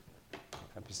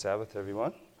Happy Sabbath,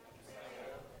 everyone.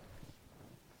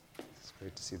 It's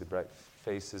great to see the bright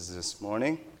faces this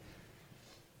morning.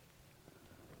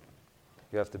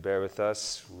 You have to bear with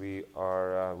us. We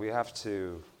have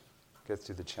to get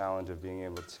through the challenge of being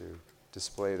able to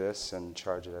display this and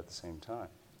charge it at the same time.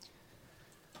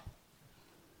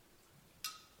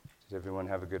 Did everyone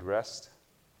have a good rest?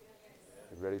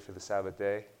 You ready for the Sabbath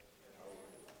day?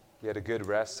 You had a good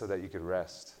rest so that you could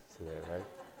rest today, right?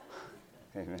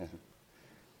 Amen.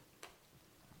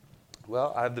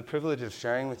 Well, I have the privilege of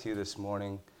sharing with you this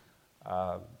morning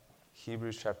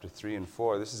Hebrews chapter 3 and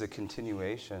 4. This is a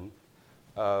continuation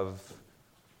of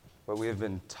what we have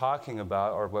been talking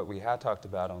about, or what we had talked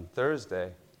about on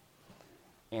Thursday.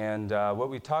 And what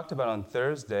we talked about on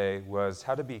Thursday was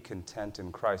how to be content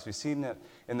in Christ. We've seen that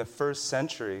in the first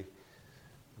century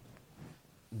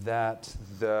that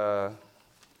the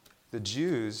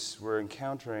Jews were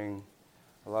encountering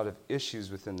a lot of issues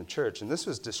within the church, and this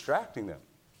was distracting them.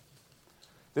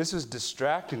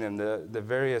 The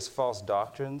various false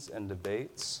doctrines and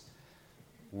debates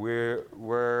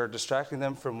were distracting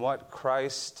them from what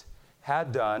Christ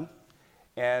had done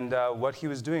and what he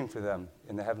was doing for them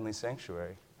in the heavenly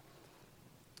sanctuary.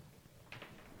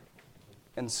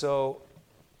 And so,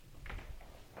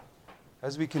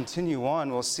 as we continue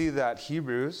on, we'll see that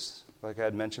Hebrews, like I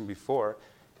had mentioned before,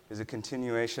 is a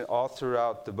continuation all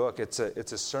throughout the book. It's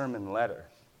a sermon letter.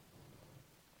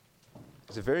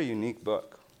 It's a very unique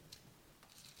book.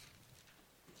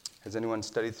 Has anyone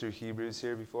studied through Hebrews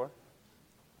here before?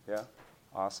 Yeah?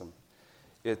 Awesome.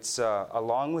 It's,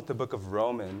 along with the book of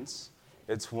Romans,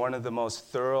 it's one of the most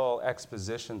thorough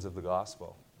expositions of the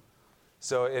gospel.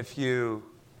 So if you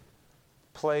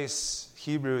place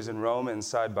Hebrews and Romans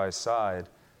side by side,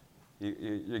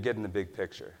 you're getting the big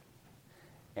picture.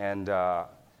 And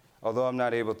although I'm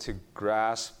not able to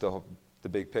grasp the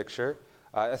big picture,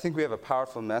 I think we have a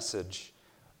powerful message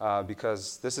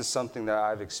because this is something that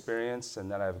I've experienced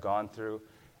and that I've gone through,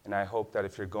 and I hope that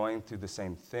if you're going through the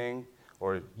same thing,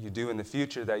 or you do in the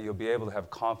future, that you'll be able to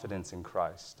have confidence in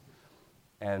Christ.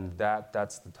 And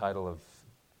that's the title of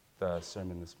the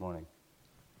sermon this morning.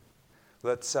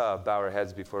 Let's bow our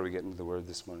heads before we get into the word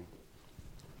this morning.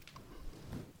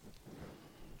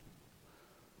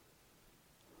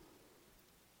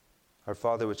 Our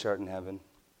Father which art in heaven,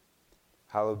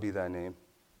 hallowed be thy name.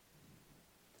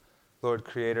 Lord,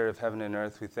 creator of heaven and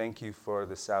earth, we thank you for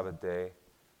the Sabbath day,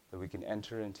 that we can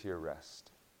enter into your rest.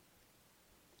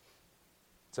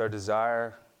 It's our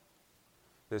desire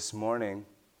this morning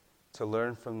to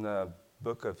learn from the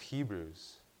book of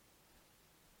Hebrews.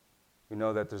 We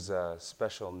know that there's a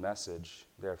special message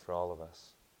there for all of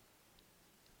us.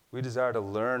 We desire to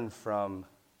learn from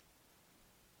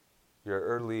your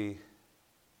early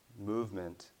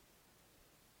movement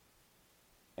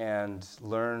and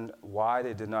learn why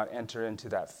they did not enter into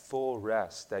that full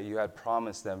rest that you had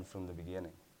promised them from the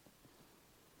beginning.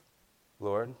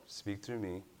 Lord, speak through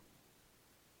me.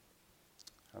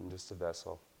 I'm just a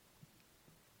vessel.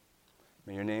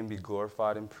 May your name be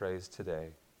glorified and praised today.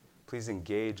 Please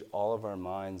engage all of our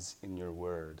minds in your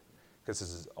word, because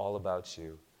this is all about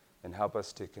you, and help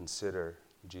us to consider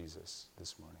Jesus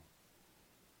this morning.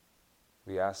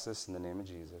 We ask this in the name of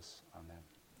Jesus. Amen.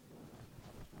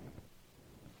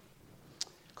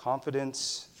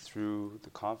 Confidence through the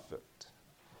conflict.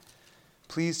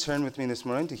 Please turn with me this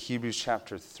morning to Hebrews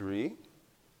chapter 3.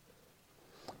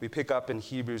 We pick up in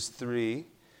Hebrews 3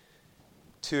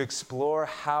 to explore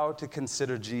how to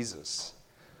consider Jesus.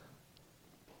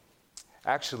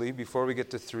 Actually, before we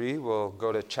get to 3, we'll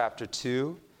go to chapter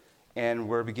 2, and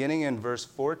we're beginning in verse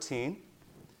 14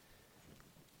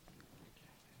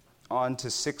 on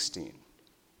to 16.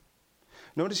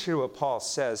 Notice here what Paul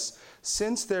says.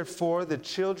 Since therefore the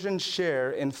children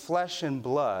share in flesh and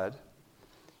blood,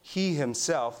 he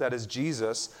himself, that is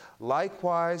Jesus,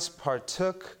 likewise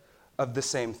partook of the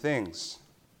same things,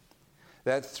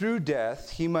 that through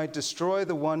death he might destroy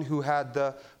the one who had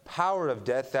the power of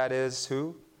death, that is,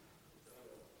 who?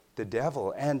 The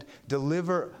devil, and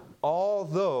deliver all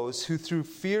those who through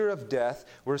fear of death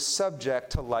were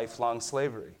subject to lifelong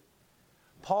slavery.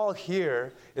 Paul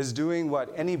here is doing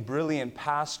what any brilliant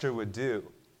pastor would do.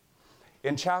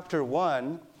 In chapter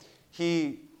 1,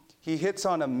 he hits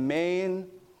on a main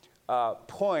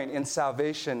point in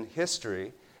salvation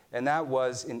history, and that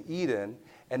was in Eden.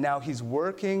 And now he's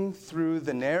working through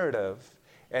the narrative,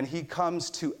 and he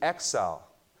comes to exile,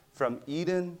 from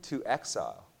Eden to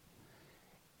exile.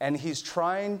 And he's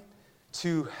trying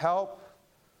to help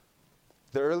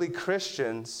the early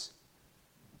Christians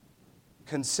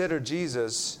consider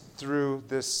Jesus through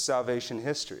this salvation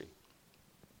history.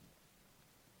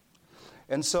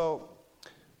 And so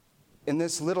in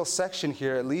this little section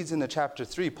here, it leads into chapter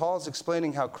 3. Paul is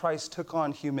explaining how Christ took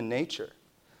on human nature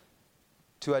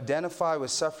to identify with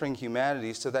suffering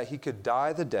humanity so that he could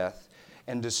die the death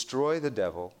and destroy the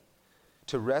devil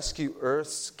to rescue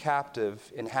earth's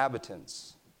captive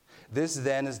inhabitants. This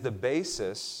then is the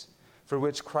basis for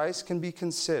which Christ can be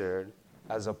considered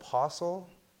as apostle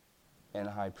and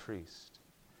high priest.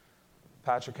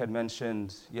 Patrick had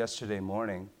mentioned yesterday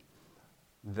morning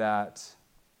that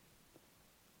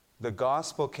the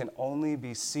gospel can only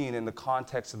be seen in the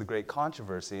context of the great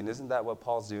controversy. And isn't that what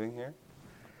Paul's doing here?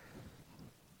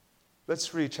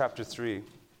 Let's read chapter 3,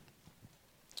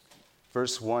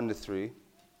 verse 1 to 3.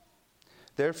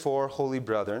 Therefore, holy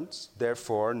brethren,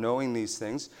 therefore, knowing these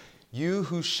things, you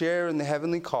who share in the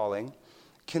heavenly calling,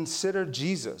 consider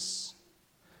Jesus,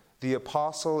 the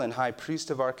apostle and high priest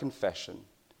of our confession,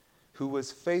 who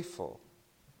was faithful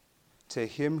to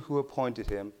him who appointed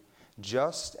him,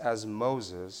 just as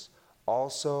Moses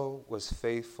also was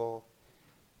faithful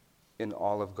in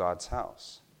all of God's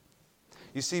house.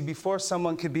 You see, before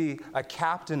someone could be a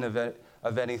captain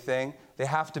of anything, they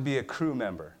have to be a crew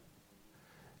member.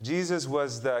 Jesus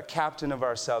was the captain of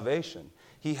our salvation.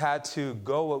 He had to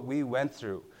go what we went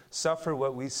through, suffer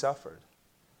what we suffered.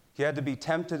 He had to be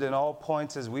tempted in all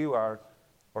points as we are,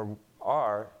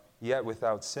 yet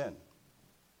without sin.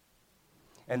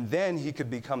 And then he could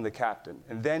become the captain.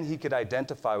 And then he could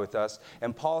identify with us.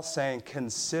 And Paul's saying,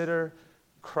 consider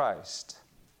Christ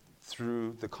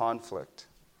through the conflict.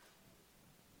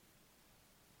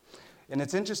 And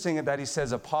it's interesting that he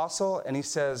says apostle and he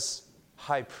says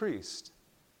high priest.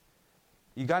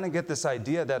 You got to get this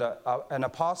idea that an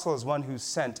apostle is one who's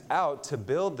sent out to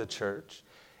build the church.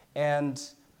 And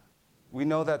we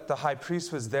know that the high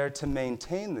priest was there to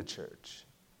maintain the church.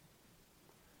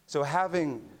 So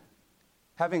having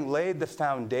laid the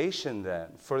foundation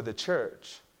then for the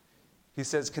church, he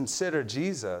says, consider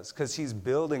Jesus, because he's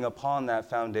building upon that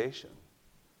foundation.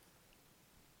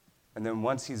 And then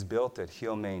once he's built it,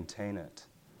 he'll maintain it.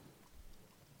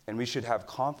 And we should have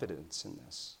confidence in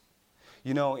this.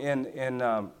 You know, in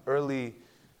early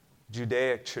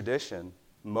Judaic tradition,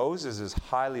 Moses is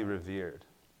highly revered.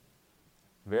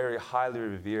 Very highly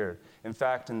revered. In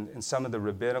fact, in some of the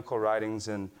rabbinical writings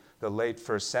in the late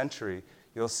first century,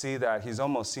 you'll see that he's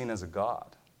almost seen as a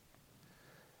god.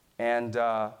 And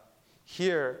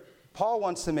here, Paul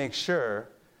wants to make sure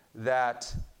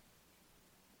that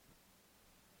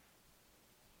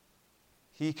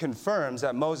he confirms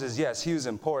that Moses, yes, he was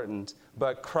important,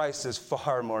 but Christ is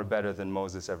far more better than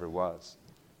Moses ever was.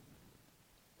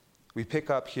 We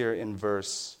pick up here in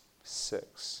verse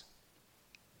 6.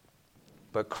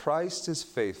 But Christ is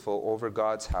faithful over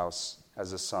God's house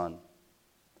as a son.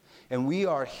 And we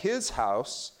are his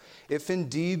house if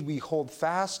indeed we hold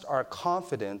fast our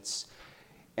confidence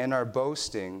and our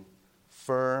boasting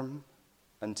firm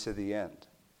unto the end.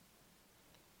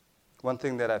 One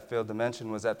thing that I failed to mention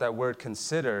was that word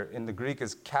consider in the Greek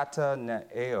is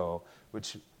kataneo,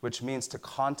 which means to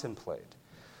contemplate.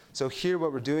 So here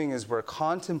what we're doing is we're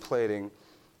contemplating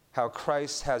how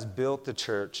Christ has built the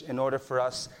church in order for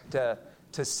us to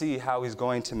see how he's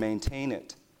going to maintain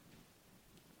it.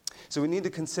 So we need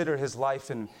to consider his life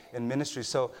and ministry.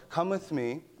 So come with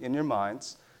me in your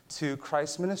minds to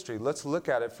Christ's ministry. Let's look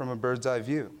at it from a bird's eye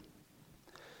view.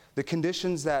 The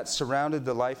conditions that surrounded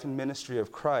the life and ministry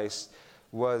of Christ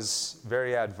was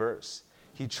very adverse.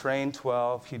 He trained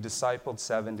 12, he discipled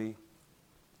 70.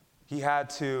 He had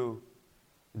to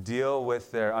deal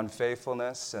with their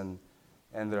unfaithfulness and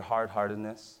their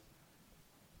hard-heartedness.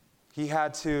 He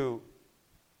had to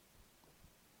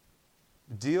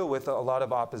deal with a lot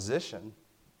of opposition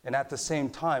and at the same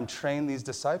time train these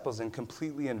disciples and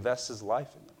completely invest his life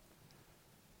in them.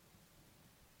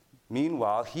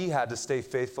 Meanwhile, he had to stay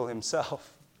faithful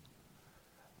himself.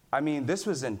 I mean, this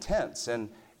was intense. And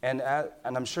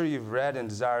I'm sure you've read in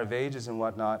Desire of Ages and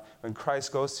whatnot, when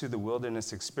Christ goes through the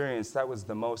wilderness experience, that was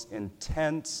the most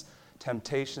intense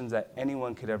temptations that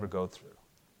anyone could ever go through.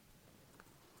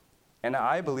 And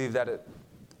I believe that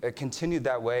it continued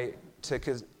that way to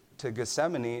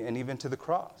Gethsemane and even to the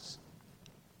cross.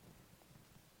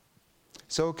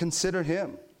 So consider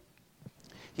him.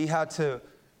 He had to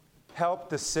help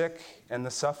the sick and the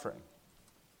suffering.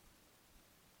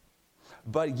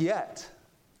 But yet,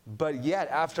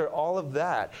 after all of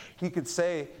that, he could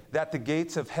say that the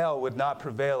gates of hell would not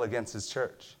prevail against his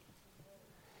church.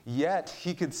 Yet,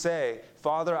 he could say,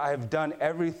 Father, I have done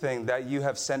everything that you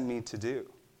have sent me to do.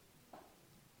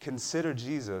 Consider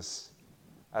Jesus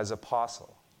as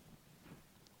apostle.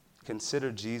 Consider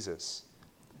Jesus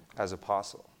as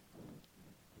apostle.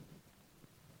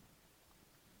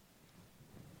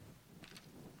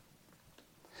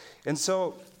 And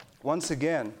so, once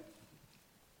again,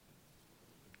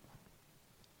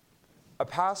 a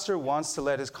pastor wants to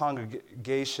let his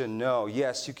congregation know,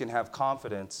 yes, you can have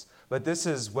confidence, but this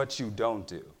is what you don't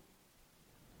do.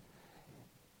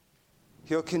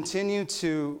 He'll continue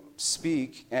to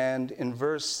speak, and in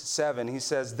verse 7, he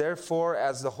says, "Therefore,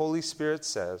 as the Holy Spirit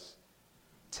says,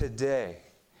 today,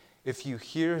 if you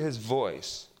hear his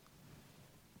voice,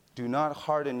 do not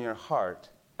harden your heart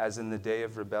as in the day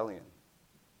of rebellion,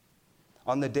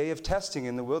 on the day of testing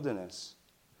in the wilderness,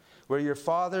 where your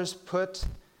fathers put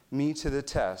me to the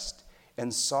test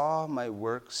and saw my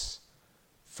works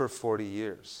for 40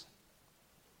 years."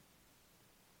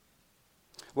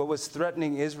 What was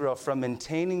threatening Israel from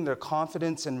maintaining their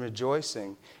confidence and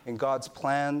rejoicing in God's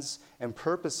plans and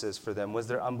purposes for them was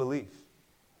their unbelief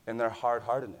and their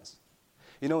hard-heartedness.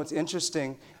 You know, it's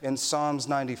interesting in Psalms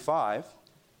 95.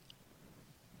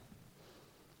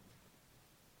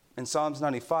 In Psalms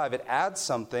 95, it adds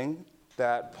something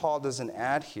that Paul doesn't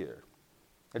add here.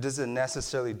 It doesn't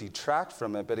necessarily detract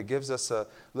from it, but it gives us a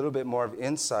little bit more of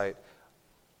insight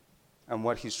on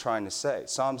what he's trying to say.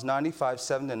 Psalms 95,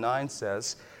 7-9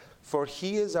 says, "For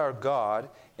he is our God,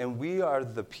 and we are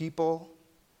the people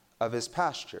of his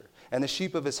pasture, and the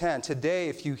sheep of his hand. Today,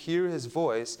 if you hear his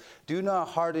voice, do not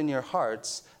harden your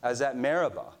hearts as at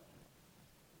Meribah,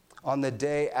 on the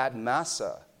day at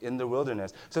Massah in the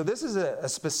wilderness." So this is a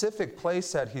specific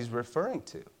place that he's referring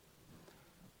to.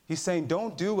 He's saying,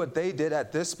 don't do what they did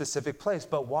at this specific place.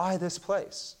 But why this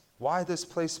place? Why this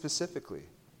place specifically?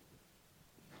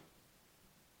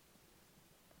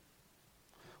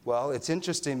 Well, it's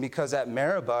interesting because at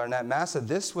Meribah and at Massah,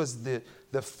 this was the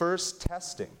first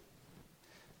testing.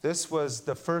 This was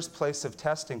the first place of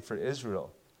testing for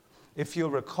Israel. If you'll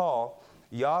recall,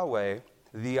 Yahweh,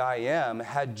 the I Am,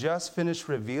 had just finished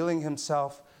revealing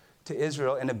himself to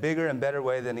Israel in a bigger and better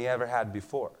way than he ever had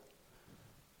before.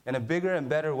 In a bigger and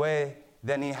better way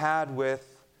than he had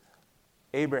with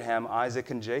Abraham, Isaac,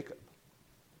 and Jacob.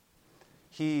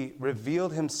 He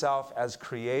revealed himself as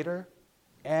creator,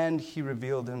 and he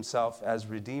revealed himself as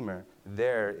redeemer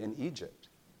there in Egypt.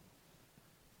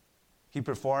 He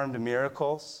performed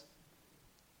miracles,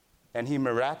 and he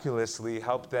miraculously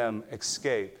helped them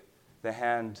escape the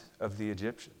hand of the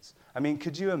Egyptians. I mean,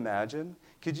 could you imagine?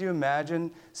 Could you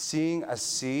imagine seeing a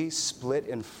sea split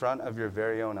in front of your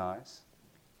very own eyes?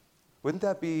 Wouldn't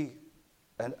that be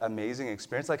an amazing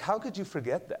experience? Like, how could you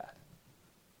forget that?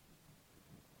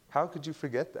 How could you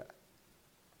forget that?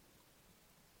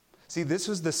 See, this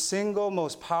was the single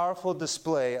most powerful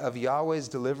display of Yahweh's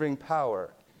delivering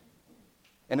power.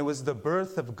 And it was the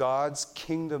birth of God's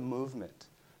kingdom movement.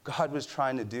 God was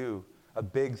trying to do a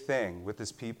big thing with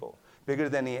his people, bigger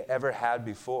than he ever had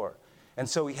before. And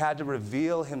so he had to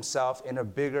reveal himself in a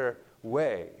bigger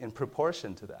way in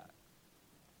proportion to that.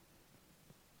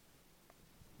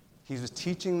 He was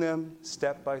teaching them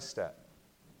step by step.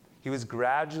 He was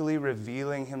gradually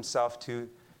revealing himself to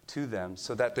them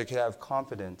so that they could have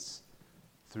confidence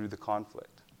through the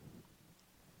conflict.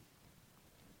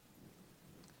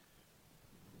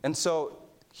 And so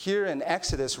here in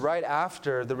Exodus, right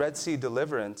after the Red Sea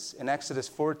deliverance, in Exodus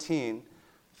 14,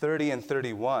 30 and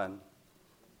 31,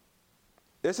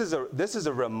 this is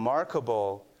a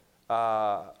remarkable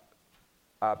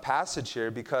passage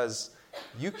here because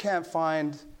you can't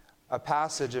find a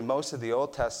passage in most of the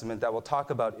Old Testament that will talk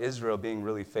about Israel being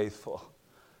really faithful.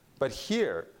 But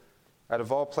here, out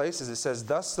of all places, it says,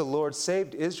 "Thus the Lord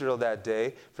saved Israel that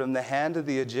day from the hand of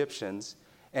the Egyptians,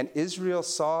 and Israel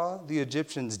saw the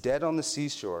Egyptians dead on the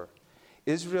seashore.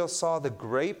 Israel saw the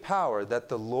great power that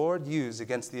the Lord used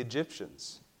against the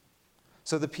Egyptians.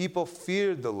 So the people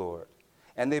feared the Lord,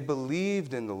 and they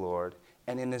believed in the Lord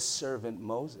and in his servant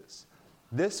Moses."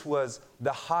 This was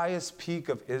the highest peak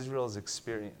of Israel's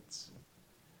experience.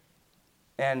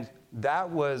 And that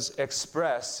was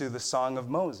expressed through the Song of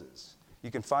Moses.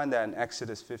 You can find that in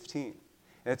Exodus 15.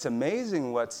 And it's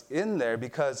amazing what's in there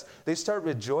because they start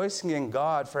rejoicing in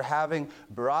God for having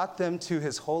brought them to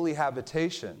his holy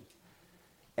habitation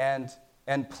and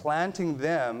planting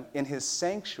them in his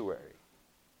sanctuary.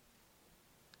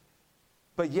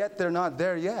 But yet they're not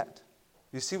there yet.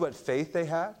 You see what faith they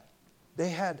had?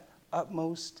 They had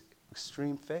utmost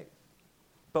extreme faith.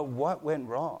 But what went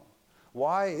wrong?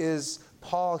 Why is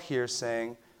Paul here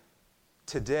saying,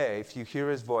 today, if you hear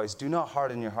his voice, do not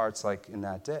harden your hearts like in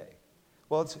that day?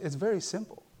 Well, it's very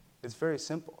simple. It's very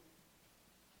simple.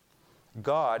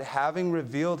 God, having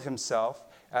revealed himself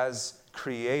as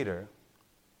creator,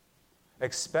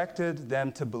 expected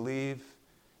them to believe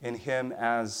in him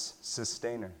as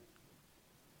sustainer.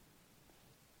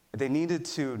 They needed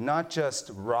to not just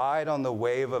ride on the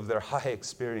wave of their high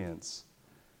experience,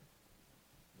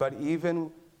 But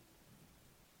even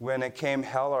when it came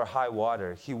hell or high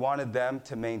water, he wanted them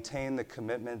to maintain the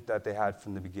commitment that they had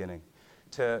from the beginning,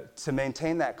 to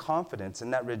maintain that confidence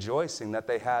and that rejoicing that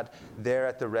they had there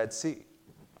at the Red Sea.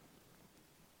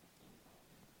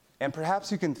 And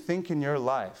perhaps you can think in your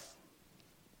life,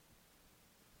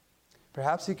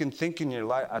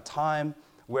 a time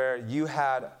where you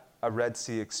had a Red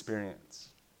Sea experience.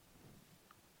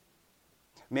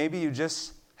 Maybe you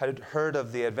just had heard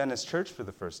of the Adventist church for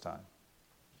the first time.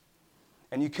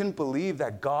 And you couldn't believe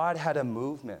that God had a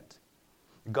movement.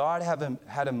 God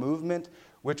had a movement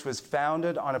which was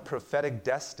founded on a prophetic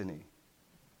destiny.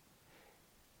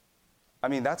 I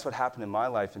mean, that's what happened in my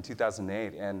life in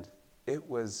 2008, and it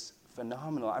was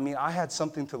phenomenal. I mean, I had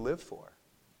something to live for.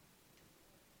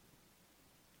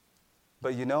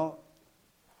 But you know,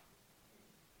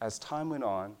 as time went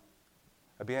on,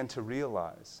 I began to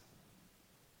realize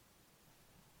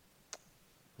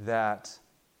that,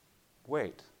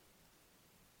 wait,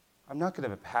 I'm not going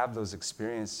to have those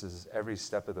experiences every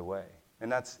step of the way.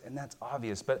 And that's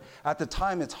obvious. But at the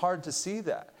time, it's hard to see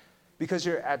that because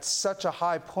you're at such a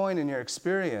high point in your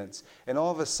experience, and all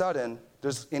of a sudden,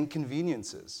 there's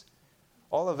inconveniences.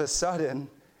 All of a sudden,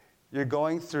 you're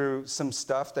going through some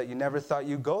stuff that you never thought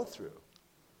you'd go through.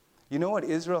 You know what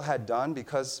Israel had done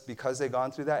because they'd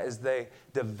gone through that is they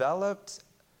developed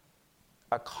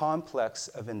a complex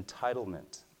of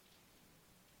entitlement.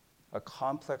 A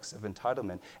complex of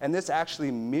entitlement. And this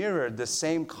actually mirrored the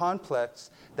same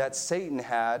complex that Satan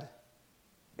had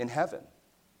in heaven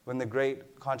when the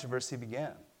great controversy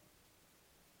began.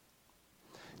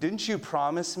 Didn't you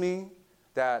promise me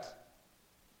that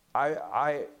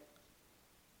I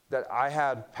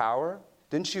had power?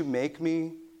 Didn't you make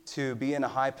me to be in a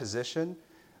high position?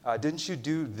 Didn't you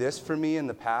do this for me in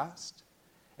the past?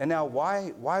 And now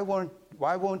why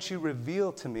won't you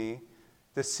reveal to me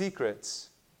the secrets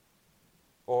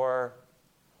or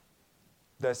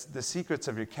the secrets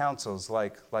of your counsels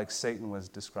like Satan was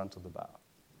disgruntled about?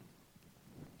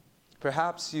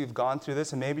 Perhaps you've gone through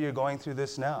this, and maybe you're going through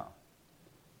this now.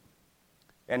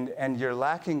 And you're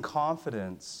lacking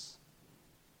confidence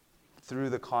through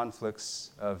the conflicts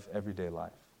of everyday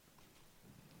life.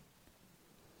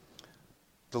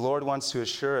 The Lord wants to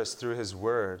assure us through His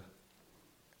Word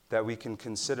that we can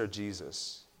consider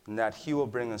Jesus and that He will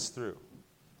bring us through.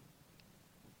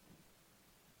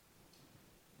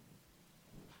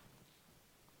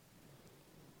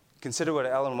 Consider what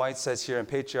Ellen White says here in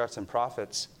Patriarchs and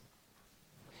Prophets.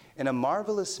 In a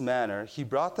marvelous manner, He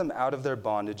brought them out of their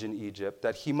bondage in Egypt,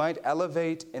 that He might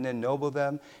elevate and ennoble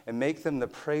them and make them the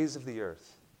praise of the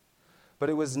earth. But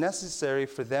it was necessary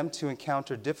for them to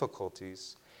encounter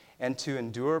difficulties and to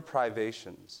endure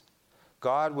privations.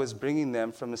 God was bringing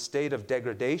them from a state of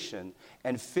degradation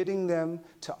and fitting them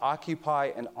to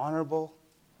occupy an honorable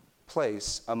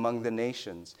place among the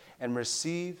nations and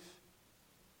receive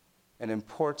an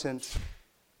important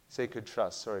sacred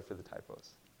trust. Sorry for the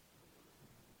typos.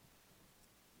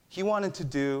 He wanted to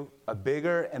do a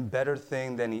bigger and better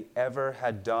thing than He ever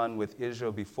had done with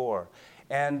Israel before.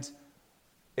 And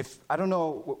I don't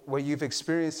know what you've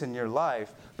experienced in your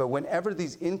life, but whenever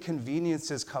these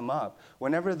inconveniences come up,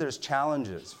 whenever there's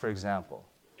challenges, for example,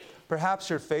 perhaps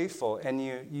you're faithful and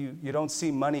you don't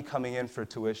see money coming in for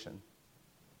tuition.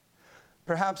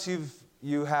 Perhaps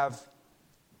you have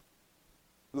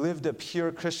lived a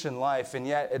pure Christian life, and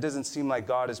yet it doesn't seem like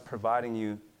God is providing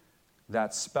you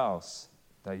that spouse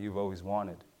that you've always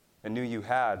wanted and knew you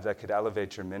had that could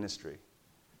elevate your ministry.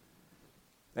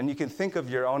 And you can think of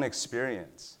your own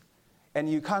experience, and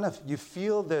you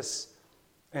feel this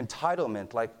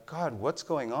entitlement, like, God, what's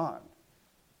going on?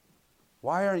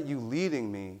 Why aren't you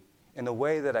leading me in the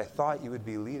way that I thought you would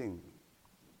be leading me?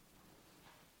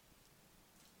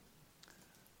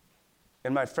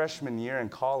 In my freshman year in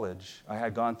college, I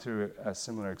had gone through a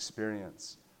similar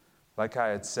experience. Like I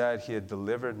had said, He had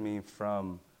delivered me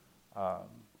from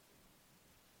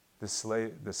the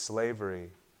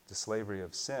slavery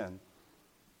of sin.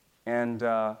 And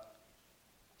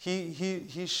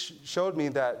he showed me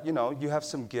that, you have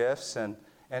some gifts and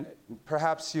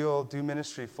perhaps you'll do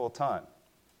ministry full time.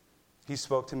 He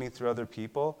spoke to me through other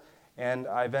people, and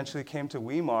I eventually came to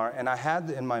Weimar, and I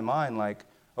had in my mind, like,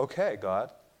 okay,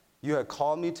 God, you had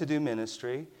called me to do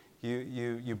ministry.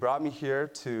 You brought me here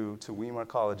to Weimar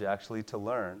College, actually, to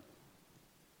learn.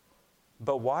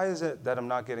 But why is it that I'm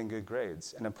not getting good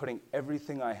grades and I'm putting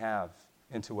everything I have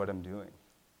into what I'm doing?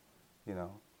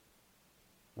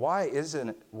 Why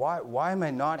am I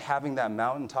not having that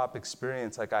mountaintop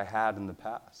experience like I had in the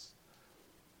past?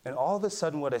 And all of a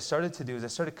sudden what I started to do is I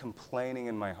started complaining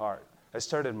in my heart. I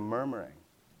started murmuring.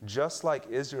 just like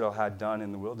Israel had done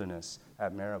in the wilderness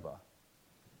at Meribah.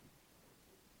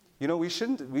 You know, we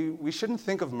shouldn't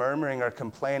think of murmuring or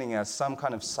complaining as some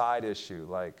kind of side issue,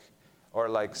 or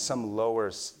like some lower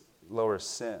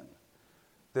sin.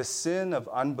 The sin of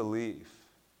unbelief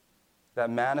that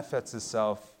manifests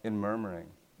itself in murmuring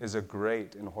is a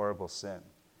great and horrible sin,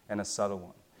 and a subtle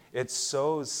one. It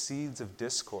sows seeds of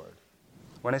discord.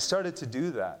 When I started to do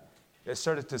that, it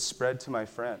started to spread to my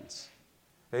friends.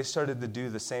 They started to do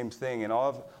the same thing, and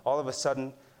all of a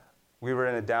sudden, we were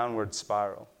in a downward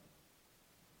spiral.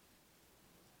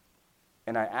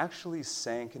 And I actually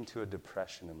sank into a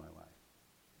depression in my life.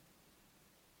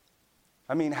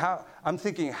 I mean, I'm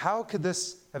thinking, how could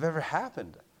this have ever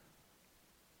happened?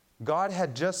 God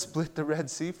had just split the Red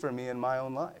Sea for me in my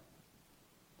own life.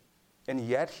 And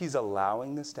yet he's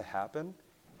allowing this to happen,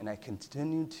 and I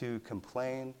continue to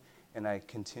complain, and I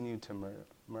continue to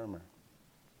murmur.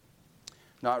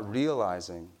 Not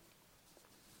realizing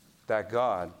that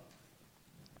God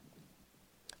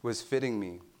was fitting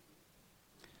me,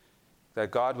 that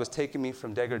God was taking me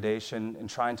from degradation and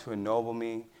trying to ennoble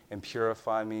me and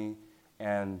purify me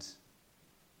and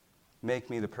make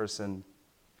me the person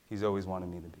he's always wanted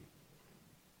me to be.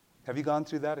 Have you gone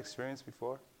through that experience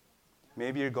before?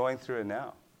 Maybe you're going through it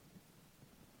now.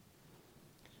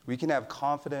 We can have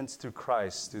confidence through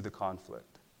Christ through the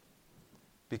conflict,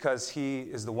 because he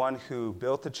is the one who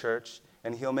built the church,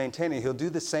 and he'll maintain it. He'll do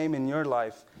the same in your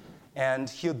life, and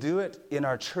he'll do it in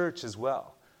our church as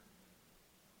well.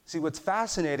 See, what's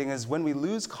fascinating is when we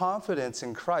lose confidence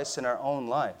in Christ in our own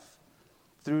life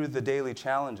through the daily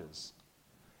challenges,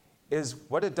 is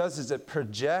what it does is it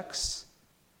projects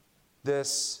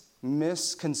this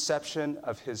misconception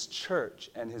of his church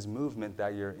and his movement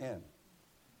that you're in.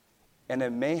 And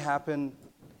it may happen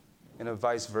in a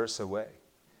vice versa way.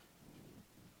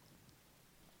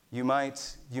 You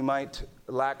might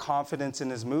lack confidence in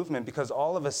his movement because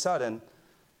all of a sudden,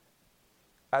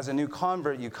 as a new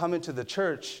convert, you come into the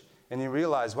church and you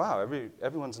realize, wow,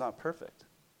 everyone's not perfect.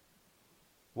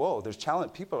 Whoa, there's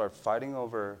challenge. People are fighting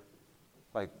over,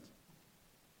 like,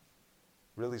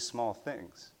 really small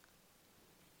things.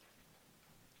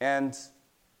 And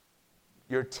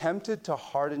you're tempted to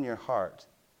harden your heart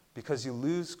because you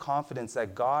lose confidence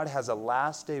that God has a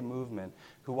last day movement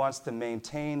who wants to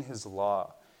maintain his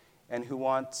law and who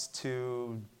wants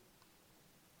to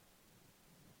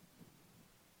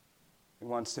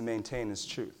maintain his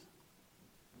truth.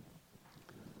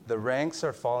 The ranks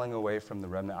are falling away from the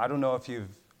remnant. I don't know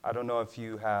if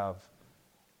you have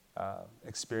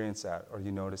experienced that or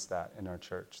you noticed that in our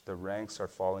church. The ranks are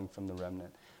falling from the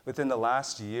remnant. Within the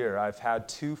last year, I've had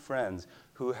 2 friends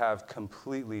who have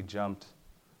completely jumped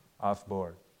off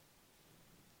board.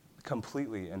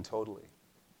 Completely and totally.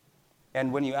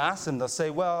 And when you ask them, they'll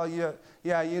say, well,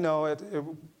 yeah, you know,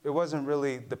 it wasn't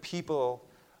really the people,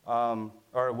 or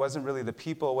it wasn't really the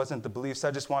people, it wasn't the beliefs, I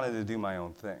just wanted to do my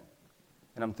own thing.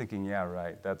 And I'm thinking, yeah,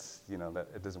 right, that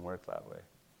it doesn't work that way.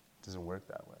 It doesn't work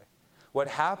that way. What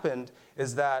happened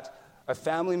is that a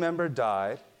family member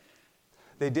died.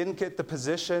 They didn't get the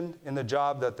position in the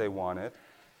job that they wanted.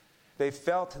 They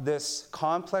felt this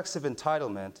complex of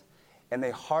entitlement, and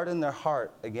they hardened their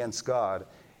heart against God,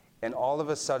 and all of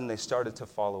a sudden they started to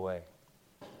fall away.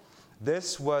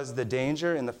 This was the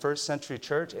danger in the first century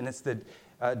church, and it's the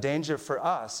danger for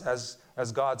us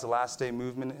as God's last day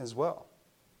movement as well.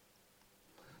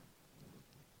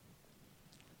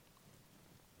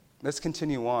 Let's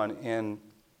continue on in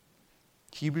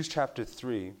Hebrews chapter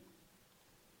 3,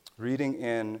 reading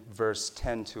in verse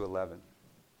 10 to 11.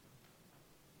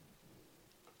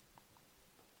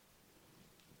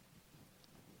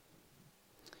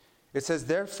 It says,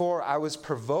 therefore I was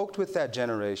provoked with that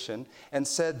generation and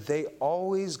said, they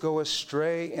always go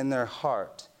astray in their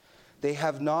heart. They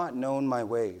have not known my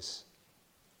ways.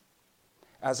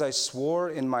 As I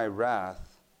swore in my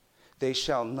wrath, they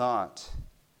shall not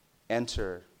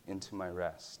enter into my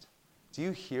rest. Do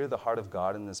you hear the heart of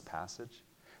God in this passage?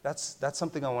 That's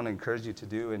something I want to encourage you to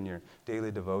do in your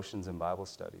daily devotions and Bible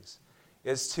studies,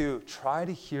 is to try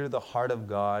to hear the heart of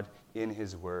God in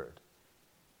his word.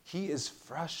 He is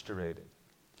frustrated.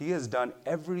 He has done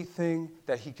everything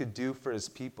that he could do for his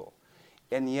people.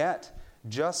 And yet,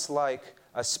 just like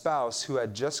a spouse who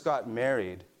had just got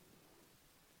married,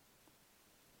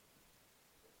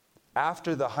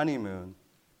 after the honeymoon,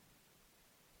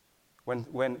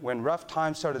 when rough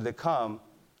times started to come,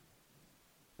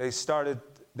 they started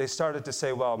to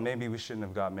say, well, maybe we shouldn't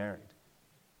have got married.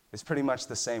 It's pretty much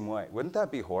the same way. Wouldn't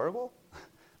that be horrible?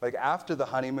 Like after the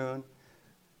honeymoon,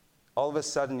 all of a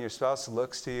sudden your spouse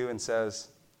looks to you and says,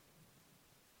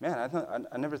 man,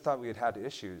 I never thought we had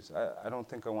issues. I don't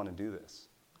think I want to do this.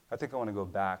 I think I want to go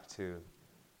back to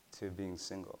being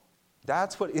single.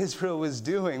 That's what Israel was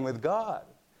doing with God.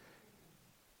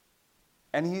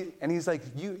 And he's like,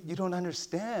 you don't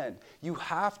understand. You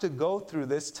have to go through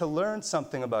this to learn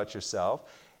something about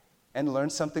yourself and learn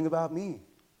something about me.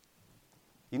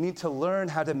 You need to learn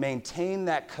how to maintain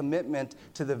that commitment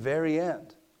to the very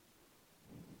end.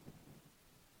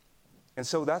 And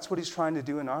so that's what he's trying to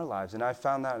do in our lives, and I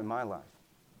found that in my life.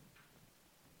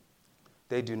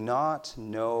 They do not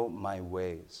know my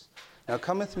ways. Now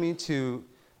come with me to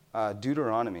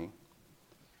Deuteronomy.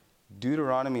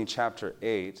 Deuteronomy chapter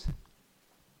 8.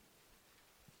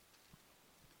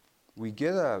 We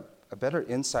get a better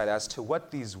insight as to what are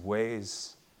these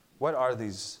ways? What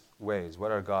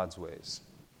are God's ways?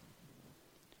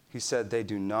 He said, they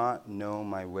do not know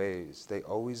my ways. They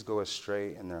always go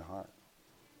astray in their heart.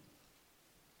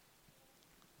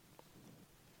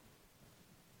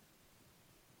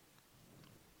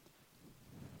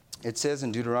 It says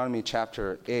in Deuteronomy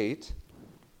chapter 8,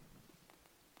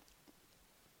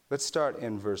 let's start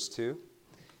in verse 2.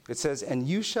 It says, and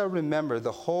you shall remember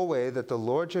the whole way that the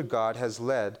Lord your God has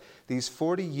led these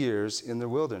 40 years in the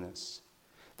wilderness,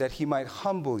 that he might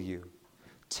humble you,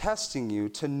 testing you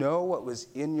to know what was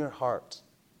in your heart,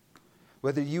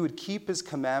 whether you would keep his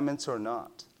commandments or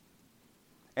not.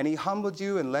 And he humbled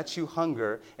you and let you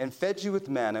hunger and fed you with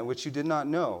manna, which you did not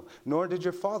know, nor did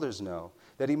your fathers know,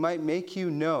 that he might make you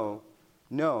know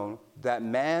that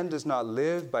man does not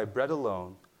live by bread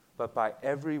alone, but by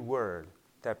every word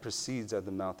that proceeds out of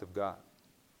the mouth of God.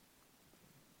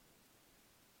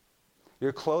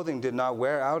 Your clothing did not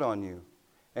wear out on you,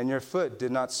 and your foot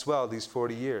did not swell these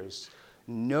 40 years.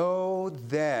 Know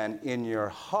then in your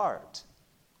heart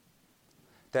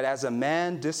that as a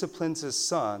man disciplines his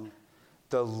son,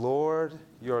 the Lord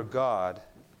your God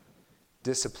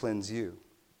disciplines you.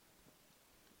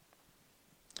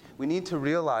 We need to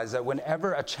realize that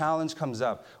whenever a challenge comes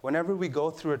up, whenever we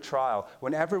go through a trial,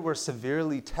 whenever we're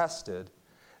severely tested,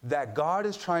 that God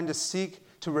is trying to seek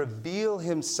to reveal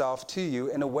himself to you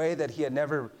in a way that he had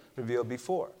never revealed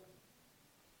before.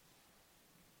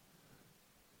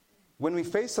 When we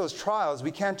face those trials,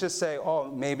 we can't just say, oh,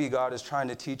 maybe God is trying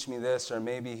to teach me this, or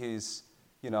maybe he's,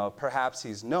 perhaps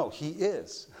he's. No, he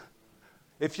is.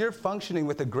 If you're functioning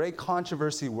with a great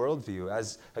controversy worldview,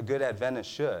 as a good Adventist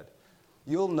should,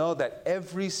 you'll know that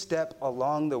every step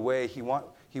along the way, he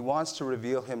wants to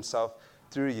reveal himself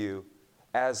through you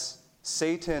as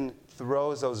Satan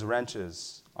throws those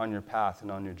wrenches on your path and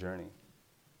on your journey.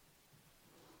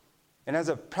 And as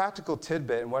a practical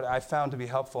tidbit, and what I found to be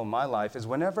helpful in my life, is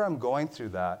whenever I'm going through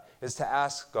that, is to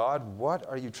ask God, what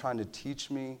are you trying to teach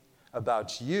me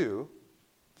about you,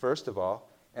 first of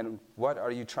all, and what are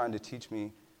you trying to teach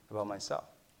me about myself?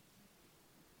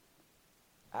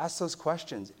 Ask those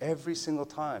questions every single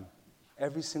time,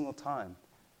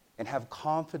 and have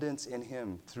confidence in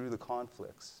him through the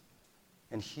conflicts.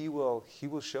 And he will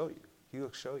show you. He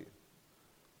will show you.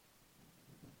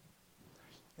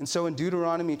 And so in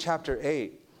Deuteronomy chapter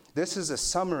 8, this is a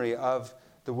summary of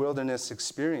the wilderness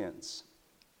experience.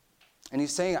 And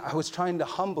he's saying, I was trying to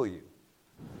humble you.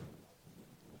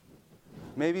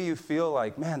 Maybe you feel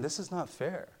like, man, this is not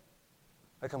fair.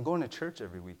 Like, I'm going to church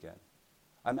every weekend.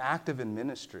 I'm active in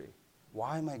ministry.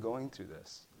 Why am I going through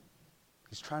this?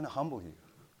 He's trying to humble you.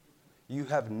 You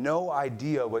have no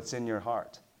idea what's in your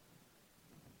heart.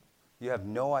 You have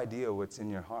no idea what's in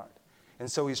your heart.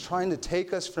 And so he's trying to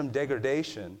take us from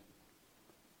degradation,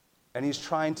 and he's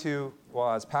trying to,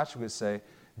 well, as Patrick would say,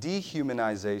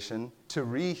 dehumanization to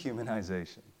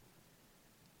rehumanization.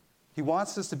 He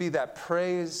wants us to be that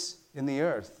praise in the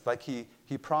earth, like he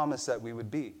promised that we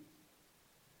would be.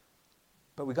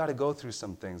 But we got to go through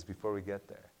some things before we get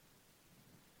there.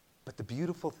 But the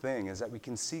beautiful thing is that we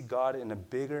can see God in a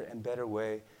bigger and better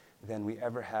way than we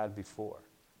ever had before.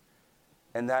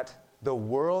 And that the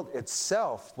world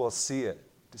itself will see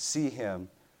him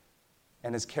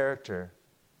and his character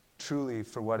truly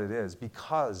for what it is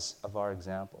because of our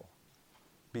example,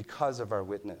 because of our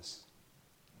witness.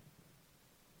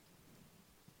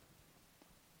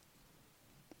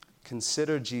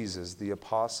 Consider Jesus, the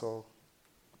apostle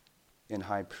and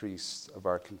high priest of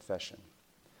our confession.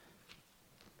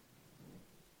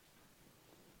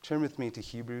 Turn with me to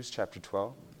Hebrews chapter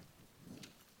 12.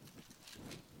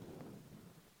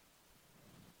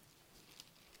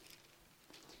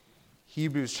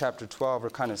 Hebrews chapter 12, we're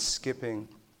kind of skipping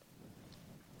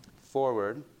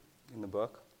forward in the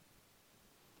book.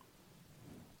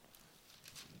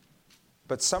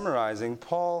 But summarizing,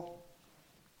 Paul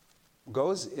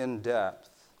goes in depth.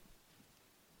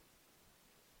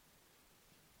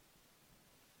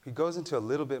 He goes into a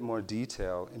little bit more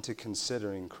detail into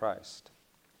considering Christ.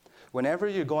 Whenever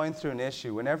you're going through an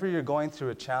issue, whenever you're going through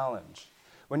a challenge,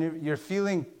 when you're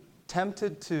feeling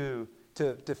tempted to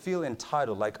feel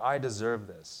entitled, like I deserve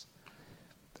this,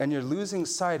 and you're losing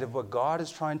sight of what God is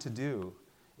trying to do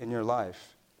in your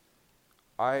life,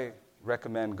 I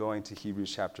recommend going to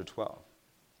Hebrews chapter 12.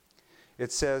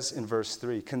 It says in verse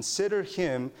 3, "Consider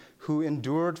him who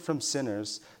endured from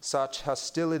sinners such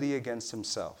hostility against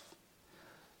himself,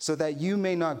 so that you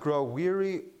may not grow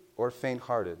weary or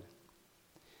faint-hearted.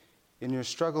 In your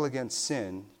struggle against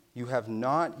sin, you have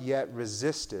not yet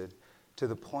resisted to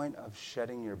the point of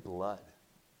shedding your blood."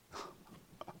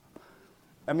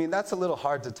 I mean, that's a little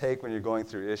hard to take when you're going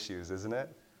through issues, isn't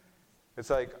it? It's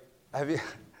like,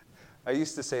 I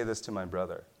used to say this to my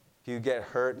brother. He would get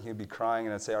hurt and he'd be crying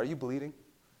and I'd say, "Are you bleeding?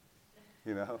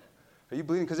 You know, are you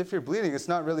bleeding? Because if you're bleeding, it's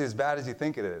not really as bad as you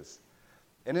think it is."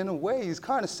 And in a way, he's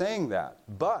kind of saying that.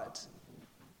 But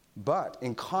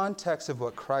in context of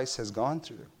what Christ has gone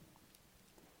through.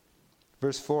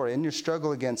 Verse 4, "In your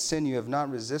struggle against sin, you have not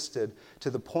resisted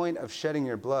to the point of shedding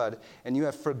your blood, and you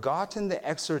have forgotten the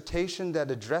exhortation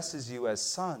that addresses you as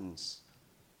sons.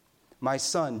 My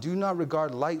son, do not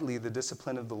regard lightly the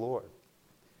discipline of the Lord,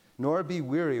 nor be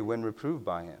weary when reproved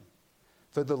by him.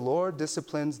 For the Lord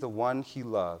disciplines the one he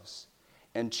loves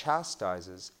and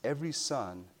chastises every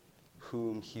son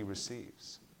whom he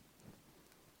receives."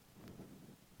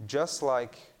 Just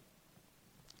like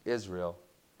Israel,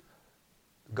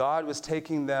 God was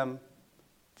taking them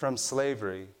from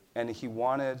slavery and he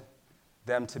wanted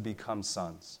them to become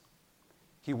sons.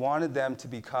 He wanted them to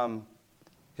become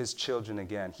his children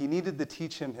again. He needed to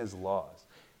teach them his laws.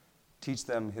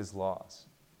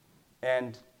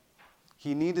 And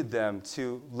he needed them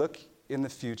to look in the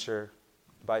future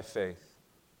by faith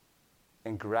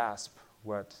and grasp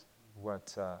what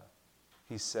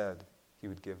he said he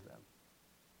would give them.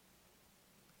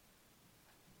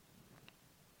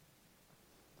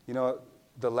 You know,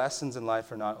 the lessons in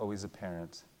life are not always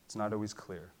apparent. It's not always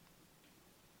clear.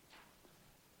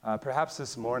 Perhaps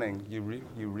this morning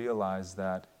you realize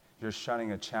that you're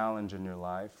shunning a challenge in your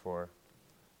life, or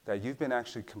that you've been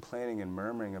actually complaining and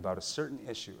murmuring about a certain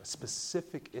issue, a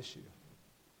specific issue.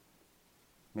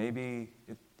 Maybe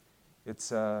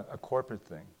it's a corporate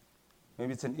thing.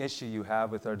 Maybe it's an issue you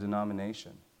have with our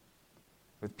denomination,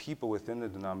 with people within the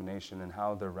denomination and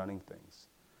how they're running things.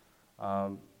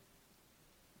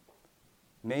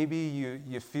 Maybe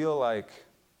you feel like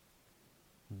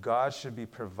God should be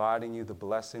providing you the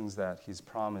blessings that he's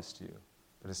promised you,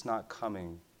 but it's not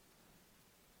coming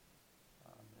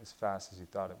as fast as you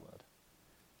thought it would.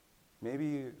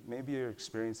 Maybe you're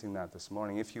experiencing that this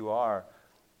morning. If you are,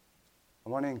 I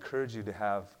want to encourage you to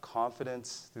have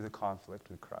confidence through the conflict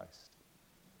with Christ.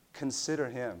 Consider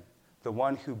him, the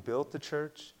one who built the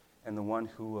church and the one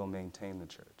who will maintain the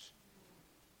church.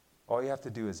 All you have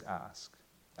to do is ask.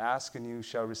 Ask and you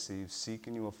shall receive, seek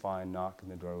and you will find, knock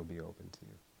and the door will be open to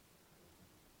you.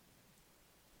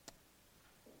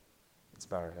 Let's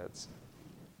bow our heads.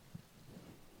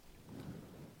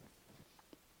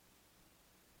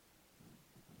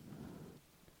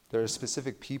 There are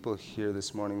specific people here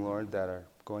this morning, Lord, that are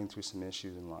going through some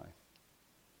issues in life.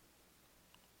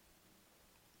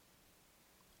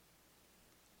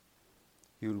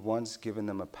 You had once given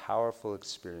them a powerful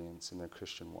experience in their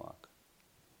Christian walk.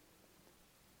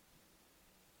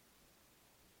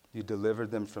 You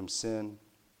delivered them from sin.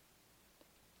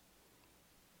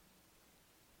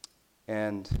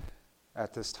 And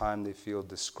at this time they feel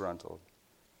disgruntled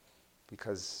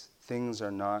because things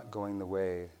are not going the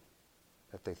way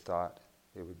that they thought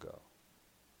they would go.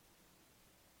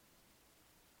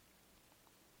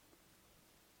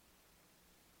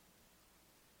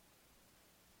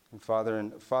 And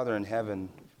Father in heaven,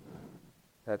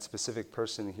 that specific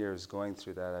person here is going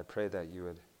through that. I pray that you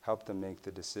would help them make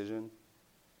the decision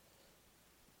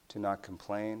to not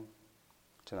complain,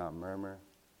 to not murmur,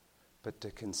 but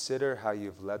to consider how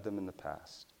you've led them in the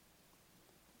past.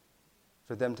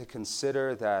 For them to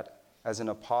consider that as an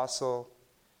apostle,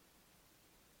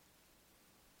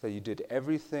 that you did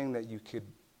everything that you could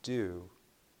do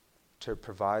to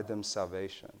provide them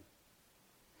salvation.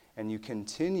 And you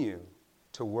continue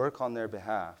to work on their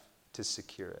behalf to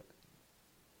secure it.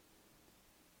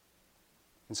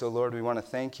 And so, Lord, we want to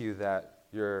thank you that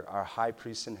you're our high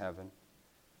priest in heaven,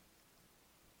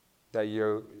 that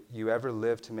you ever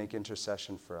live to make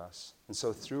intercession for us. And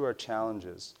so through our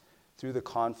challenges, through the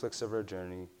conflicts of our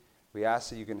journey, we ask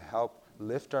that you can help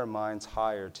lift our minds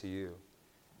higher to you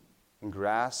and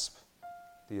grasp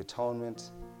the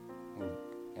atonement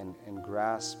and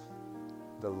grasp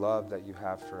the love that you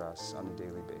have for us on a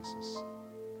daily basis.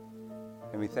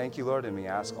 And we thank you, Lord, and we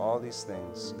ask all these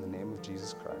things in the name of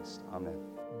Jesus Christ. Amen.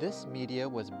 This media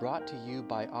was brought to you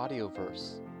by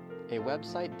Audioverse, a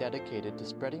website dedicated to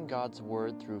spreading God's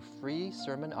Word through free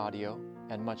sermon audio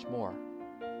and much more.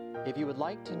 If you would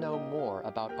like to know more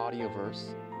about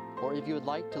Audioverse, or if you would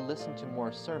like to listen to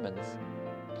more sermons,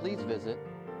 please visit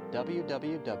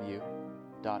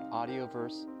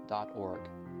www.audioverse.org.